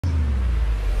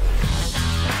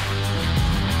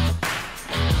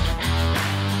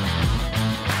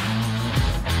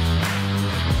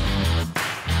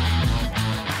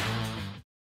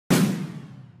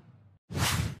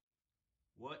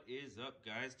up,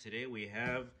 guys? Today we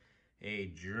have a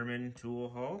German tool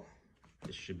haul.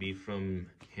 This should be from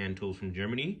Handtools from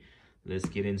Germany. Let's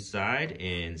get inside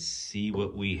and see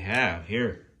what we have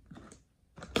here.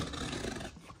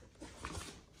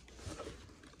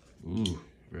 Ooh,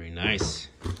 very nice.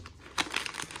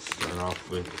 Start off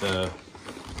with the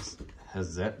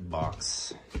Hazet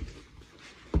box.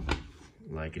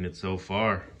 Liking it so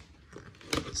far.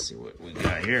 Let's see what we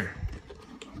got here.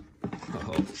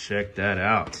 Oh, check that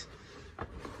out.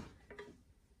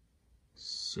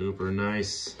 Super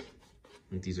nice. I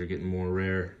think these are getting more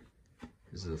rare.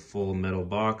 This is a full metal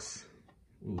box.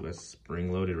 Ooh, that's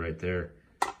spring loaded right there.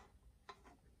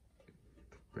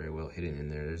 Very well hidden in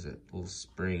there. There's a little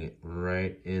spring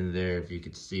right in there if you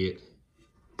could see it.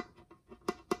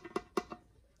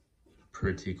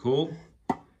 Pretty cool.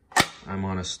 I'm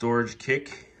on a storage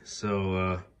kick,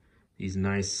 so these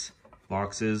nice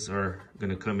boxes are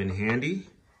gonna come in handy.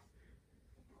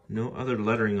 No other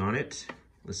lettering on it.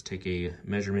 Let's take a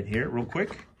measurement here real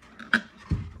quick.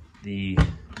 The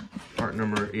part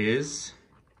number is,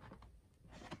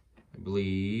 I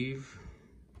believe,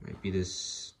 might be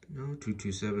this, no,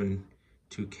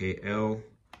 2272KL.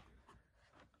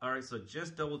 All right, so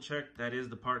just double check, that is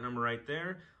the part number right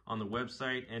there. On the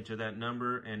website, enter that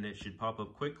number and it should pop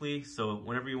up quickly. So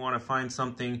whenever you want to find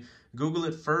something, Google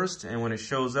it first, and when it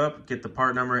shows up, get the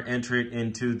part number, enter it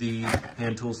into the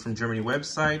Handtools from Germany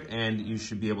website, and you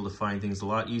should be able to find things a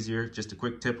lot easier. Just a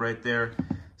quick tip right there.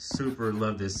 Super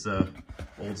love this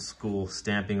old school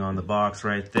stamping on the box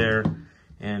right there.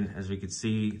 And as we can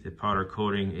see, the powder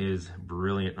coating is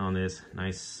brilliant on this,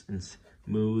 nice and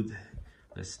smooth.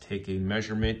 Let's take a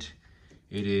measurement.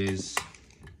 It is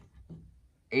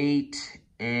 8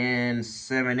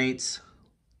 7/8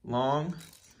 long,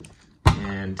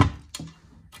 and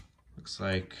looks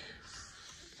like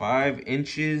 5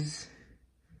 inches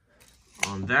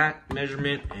on that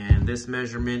measurement, and this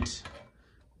measurement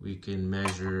we can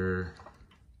measure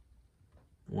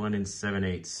 1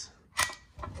 7/8.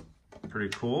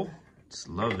 Pretty cool. Just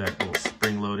love that little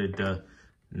spring-loaded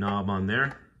knob on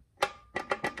there.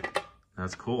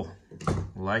 That's cool.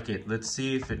 Like it. Let's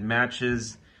see if it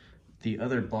matches the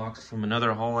other box from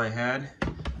another haul I had.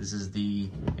 This is the,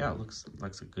 yeah, it looks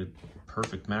like a good,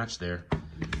 perfect match there.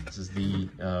 This is the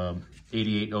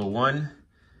 8801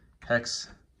 hex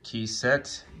key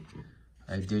set.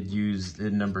 I did use the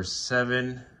number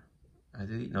 7. I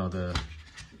did, no,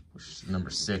 which is number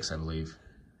 6, I believe.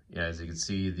 Yeah, as you can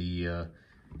see, the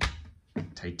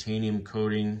titanium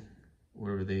coating,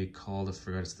 whatever they called, I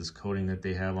forgot, it's this coating that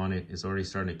they have on it, is already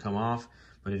starting to come off.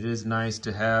 But it is nice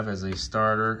to have as a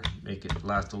starter, make it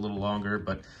last a little longer,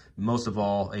 but most of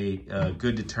all, a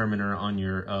good determiner on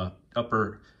your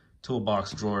upper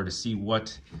toolbox drawer to see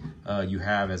what you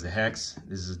have as a hex.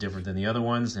 This is different than the other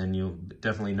ones, and you'll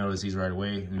definitely notice these right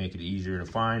away and make it easier to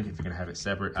find if you're gonna have it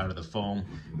separate out of the foam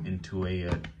into a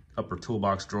upper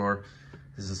toolbox drawer.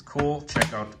 This is cool.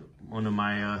 Check out one of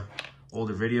my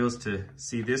older videos to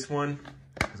see this one.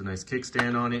 There's a nice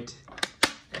kickstand on it,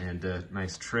 and a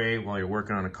nice tray while you're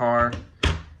working on a car.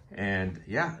 And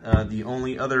yeah, the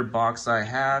only other box I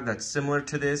have that's similar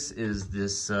to this is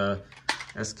this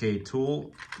SK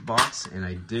tool box, and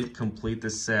I did complete the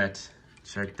set.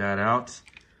 Check that out.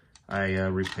 I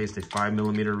replaced a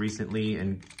 5mm recently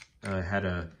and had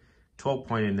a 12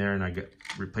 point in there, and I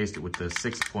replaced it with the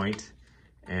 6 point,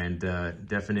 and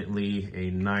definitely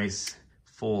a nice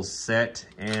full set.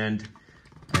 And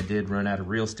I did run out of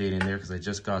real estate in there because I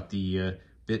just got the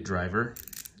bit driver.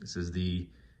 This is the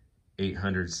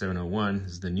 800-701.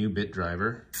 This is the new bit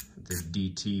driver, the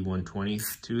DT120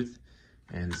 tooth,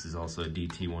 and this is also a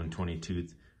DT120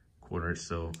 tooth quarter.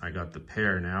 So I got the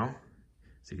pair now.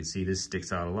 So you can see this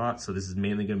sticks out a lot. So this is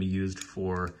mainly going to be used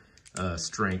for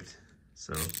strength.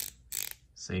 So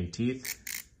same teeth.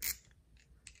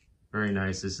 Very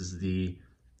nice. This is the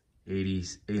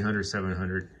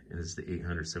 800-700, and this is the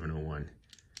 800-701.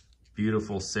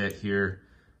 Beautiful set here.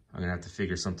 I'm gonna have to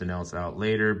figure something else out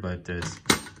later, but it's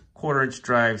 1/4 inch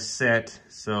drive set,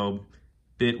 so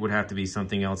bit would have to be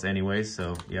something else anyway.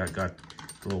 So yeah, I got a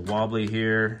little wobbly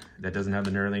here that doesn't have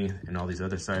the knurling, and all these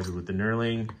other sides with the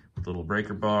knurling, with a little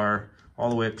breaker bar, all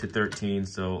the way up to 13.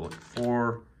 So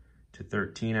 4 to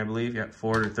 13, I believe. Yeah,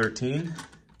 4 to 13.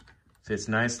 Fits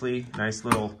nicely. Nice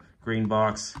little green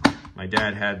box. My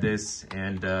dad had this,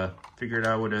 and figured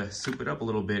I would soup it up a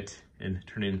little bit and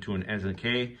turn it into an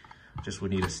SNK. Just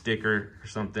would need a sticker or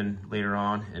something later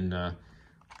on, and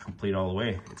complete all the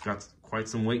way. It's got quite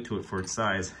some weight to it for its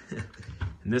size.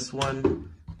 And this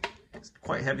one is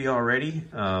quite heavy already.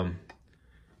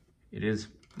 It is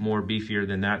more beefier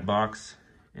than that box,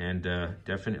 and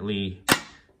definitely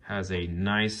has a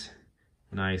nice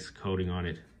nice coating on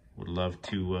it. Would love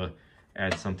to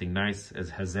add something nice as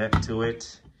Hazet to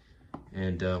it.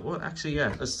 And well, actually,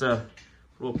 yeah, let's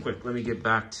real quick, let me get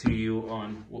back to you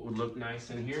on what would look nice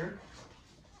in here.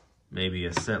 Maybe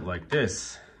a set like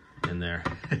this in there.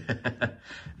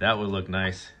 That would look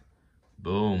nice.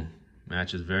 Boom,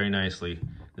 matches very nicely.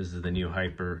 This is the new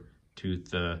Hyper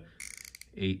Tooth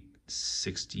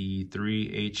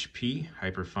 863 HP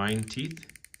Hyper Fine Teeth.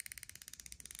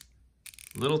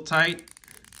 Little tight,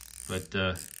 but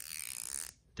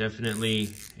definitely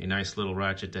a nice little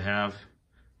ratchet to have.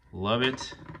 Love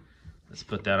it. Let's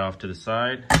put that off to the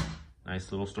side.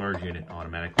 Nice little storage unit,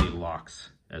 automatically locks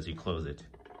as you close it.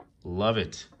 Love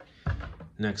it.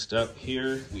 Next up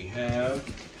here we have,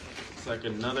 it's like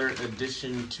another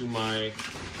addition to my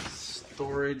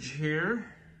storage here.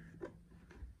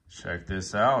 Check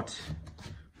this out.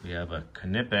 We have a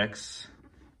Knipex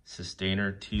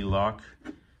Systainer T-Lock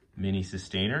Mini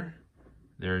Systainer.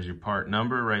 There's your part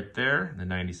number right there, the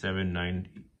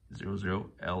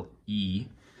 97900LE.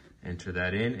 Enter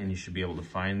that in and you should be able to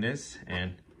find this,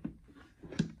 and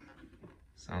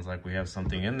sounds like we have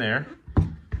something in there.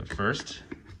 But first,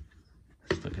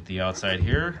 let's look at the outside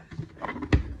here.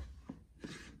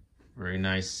 Very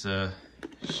nice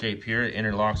shape here. It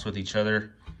interlocks with each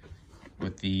other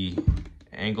with the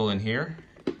angle in here.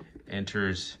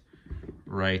 Enters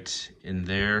right in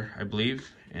there, I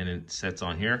believe, and it sets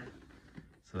on here.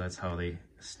 So that's how they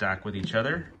stack with each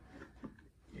other.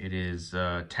 It is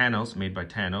Tanos, made by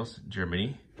Tanos,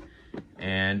 Germany.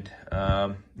 And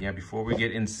yeah, before we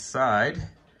get inside,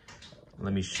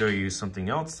 let me show you something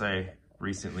else I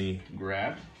recently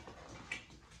grabbed.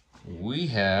 We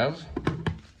have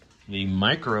the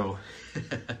micro.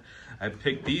 I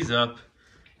picked these up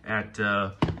at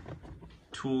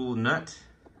Tool Nut.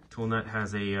 Tool Nut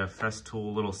has a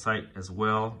Festool little site as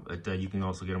well, but you can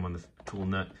also get them on the Tool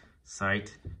Nut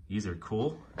site. These are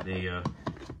cool. They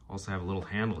also have a little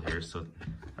handle here, so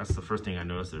that's the first thing I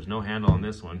noticed. There's no handle on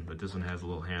this one, but this one has a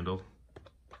little handle.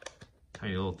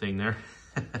 Tiny little thing there.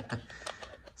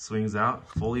 Swings out,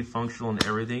 fully functional and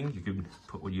everything. You can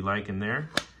put what you like in there.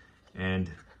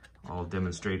 And I'll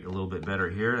demonstrate a little bit better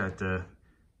here that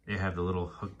they have the little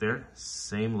hook there.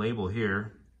 Same label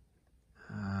here.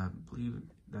 I believe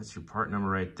that's your part number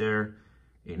right there,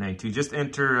 892. Just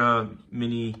enter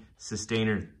Mini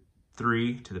Systainer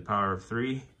 3 to the power of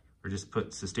 3, or just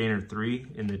put Systainer 3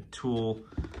 in the Tool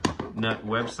Nut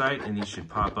website and these should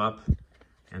pop up.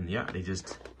 And yeah, they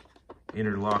just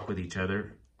interlock with each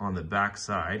other on the back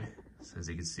side. So as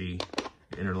you can see,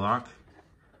 interlock.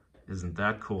 Isn't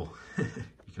that cool? You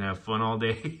can have fun all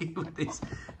day with these.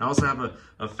 I also have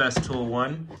a Festool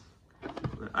one.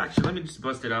 Actually, let me just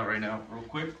bust it out right now real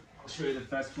quick. I'll show you the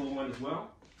Festool one as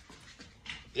well.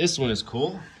 This one is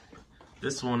cool.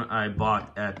 This one I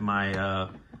bought at my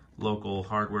local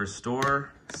hardware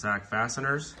store, Sack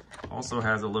Fasteners. Also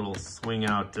has a little swing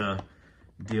out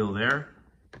deal there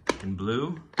in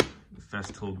blue,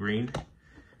 Festool green,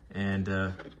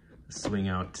 and swing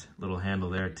out little handle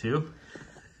there too.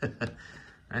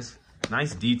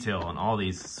 Nice detail on all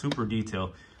these, super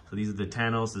detail. So these are the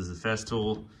Tanos, this is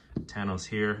Festool, Tanos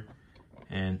here.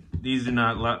 And these do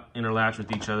not interlatch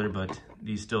with each other, but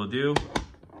these still do.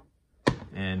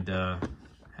 And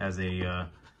has a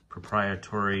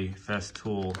proprietary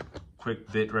Festool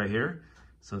quick bit right here.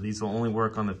 So these will only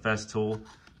work on the Festool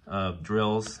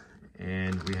drills.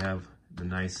 And we have the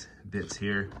nice bits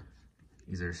here.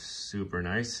 These are super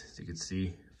nice. As you can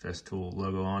see, Festool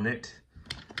logo on it.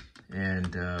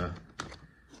 And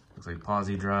looks like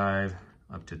posi drive,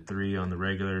 up to 3 on the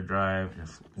regular drive, and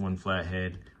 1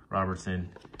 flathead, Robertson,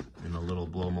 and a little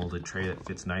blow molded tray that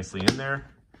fits nicely in there.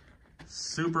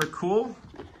 Super cool.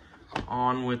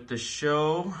 On with the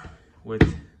show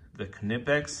with the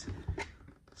Knipex.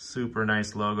 Super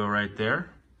nice logo right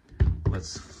there.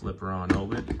 Let's flip her on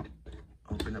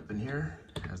open up in here.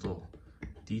 It has little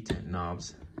detent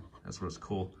knobs. That's what's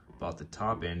cool about the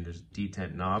top end. There's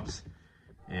detent knobs.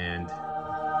 And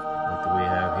what do we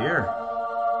have here?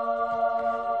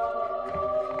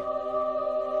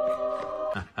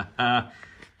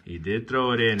 He did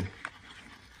throw it in.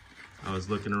 I was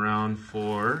looking around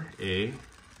for a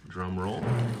drum roll.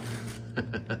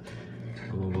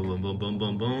 Boom, boom, boom, boom,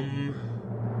 boom, boom.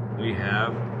 We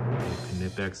have a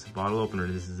Knipex bottle opener.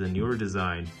 This is a newer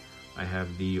design. I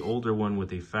have the older one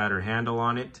with a fatter handle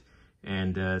on it,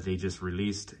 and they just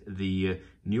released the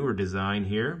newer design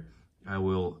here. I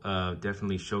will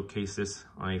definitely showcase this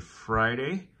on a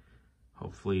Friday.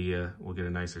 Hopefully we'll get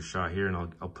a nicer shot here, and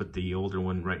I'll put the older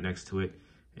one right next to it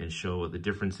and show what the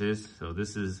difference is. So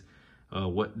this is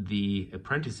what the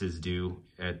apprentices do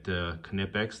at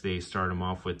Knipex. They start them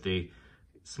off with a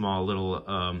small little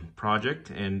project,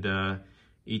 and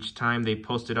each time they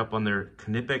post it up on their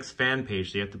Knipex fan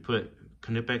page. So you have to put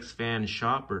Knipex fan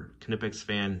shop or Knipex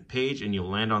fan page, and you'll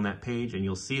land on that page and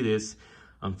you'll see this.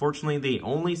 Unfortunately, they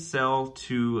only sell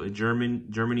to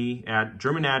German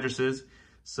addresses.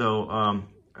 So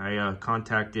I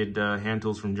contacted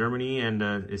Handtools from Germany, and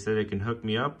they said they can hook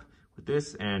me up with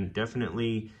this, and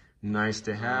definitely nice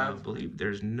to have. I believe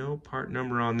there's no part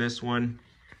number on this one.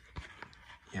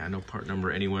 Yeah, no part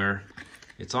number anywhere.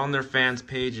 It's on their fans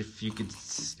page if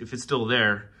it's still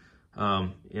there.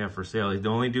 Yeah, for sale. They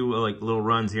only do like little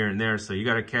runs here and there, so you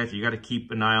gotta catch it. You gotta keep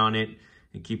an eye on it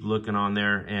and keep looking on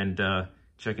there and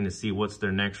checking to see what's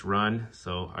their next run.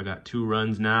 So I got 2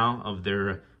 runs now of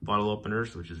their bottle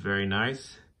openers, which is very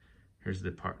nice. Here's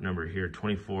the part number here,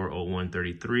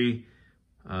 240133.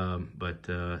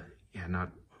 Yeah,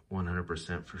 not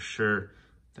 100% for sure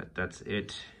that's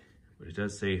it. But it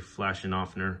does say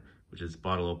Flaschenoffener, which is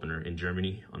bottle opener in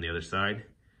Germany on the other side.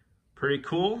 Pretty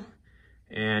cool.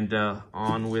 And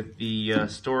on with the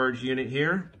storage unit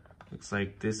here. Looks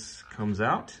like this comes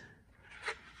out.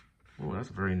 Oh, that's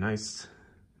a very nice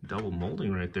double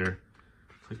molding right there.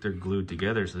 Looks like they're glued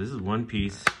together. So this is one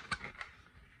piece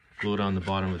glued on the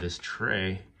bottom of this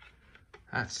tray.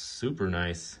 That's super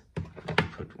nice.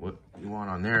 Put what you want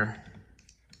on there.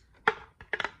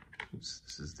 Oops,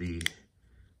 this is the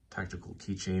tactical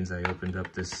keychains I opened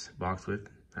up this box with.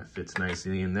 That fits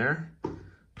nicely in there.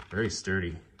 Very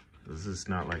sturdy. This is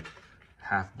not like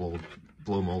half blow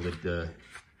molded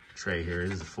tray here.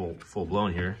 This is full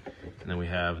blown here. And then we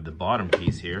have the bottom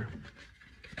piece here.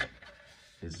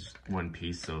 Is one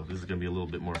piece, so this is gonna be a little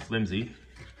bit more flimsy.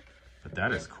 But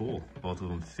that is cool. Both of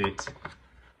them fit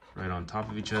right on top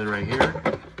of each other right here.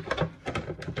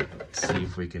 Let's see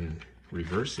if we can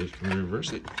reverse it. Can we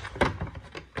reverse it?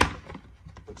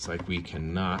 Looks like we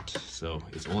cannot, so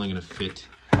it's only gonna fit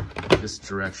this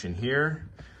direction here.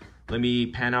 Let me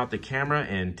pan out the camera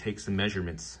and take some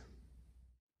measurements.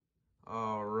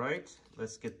 All right,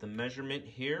 let's get the measurement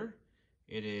here.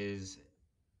 It is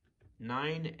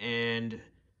 10 and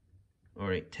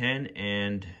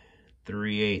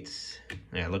 3/8.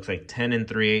 Yeah, it looks like 10 and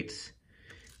 3/8.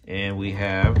 And we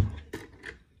have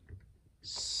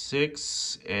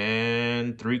 6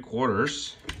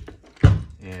 3/4.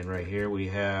 And right here we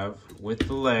have, with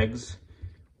the legs,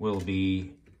 will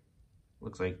be,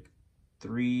 looks like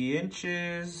 3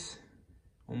 inches,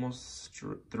 almost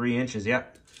 3 inches, yeah.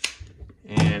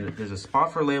 And there's a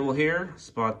spot for a label here,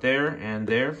 spot there and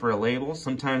there for a label.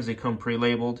 Sometimes they come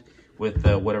pre-labeled with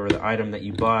whatever the item that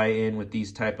you buy in with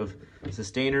these type of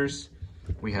Systainers.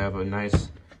 We have a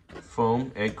nice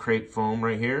foam, egg crate foam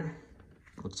right here.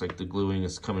 Looks like the gluing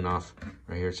is coming off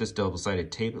right here. It's just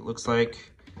double-sided tape, it looks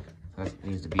like. That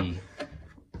needs to be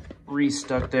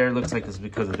restuck there. Looks like it's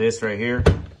because of this right here.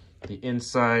 The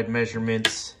inside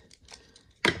measurements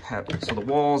have, so the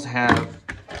walls have,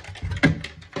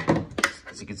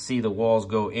 as you can see, the walls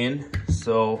go in.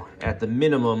 So at the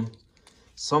minimum,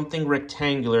 something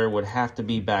rectangular would have to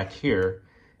be back here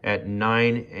at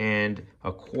 9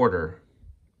 1/4.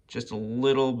 Just a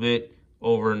little bit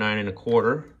over 9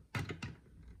 1/4.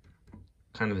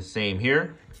 Kind of the same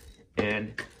here.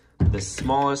 And the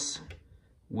smallest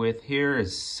width here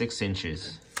is 6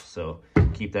 inches. So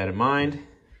keep that in mind.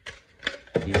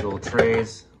 These little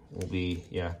trays will be,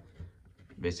 yeah,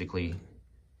 basically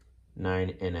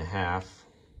 9 1/2.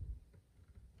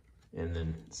 And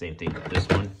then same thing, this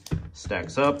one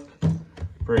stacks up.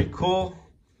 Pretty cool.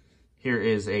 Here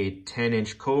is a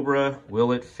 10-inch Cobra.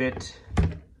 Will it fit?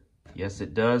 Yes,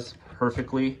 it does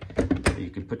perfectly. So you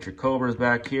can put your Cobras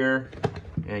back here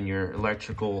and your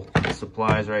electrical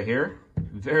supplies right here.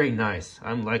 Very nice.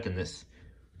 I'm liking this.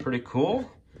 Pretty cool.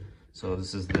 So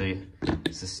this is the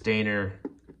Systainer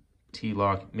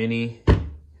T-Lock Mini,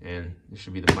 and this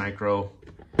should be the micro.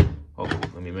 Oh,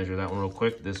 let me measure that one real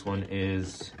quick. This one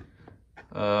is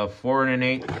 4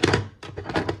 1/8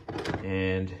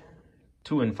 and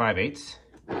 2 5/8,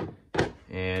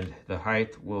 and the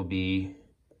height will be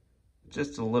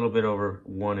just a little bit over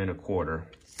 1 1/4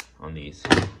 on these.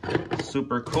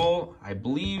 Super cool. I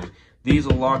believe these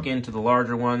will lock into the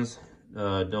larger ones.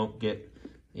 Don't get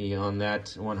me on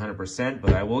that 100%,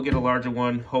 but I will get a larger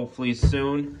one hopefully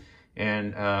soon,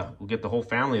 and we'll get the whole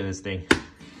family of this thing.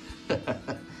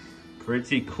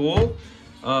 Pretty cool.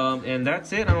 And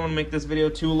that's it. I don't want to make this video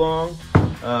too long.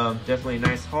 Definitely a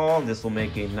nice haul. This will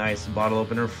make a nice bottle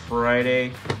opener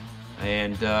Friday.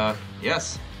 And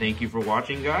yes, thank you for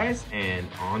watching, guys, and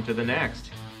on to the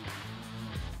next.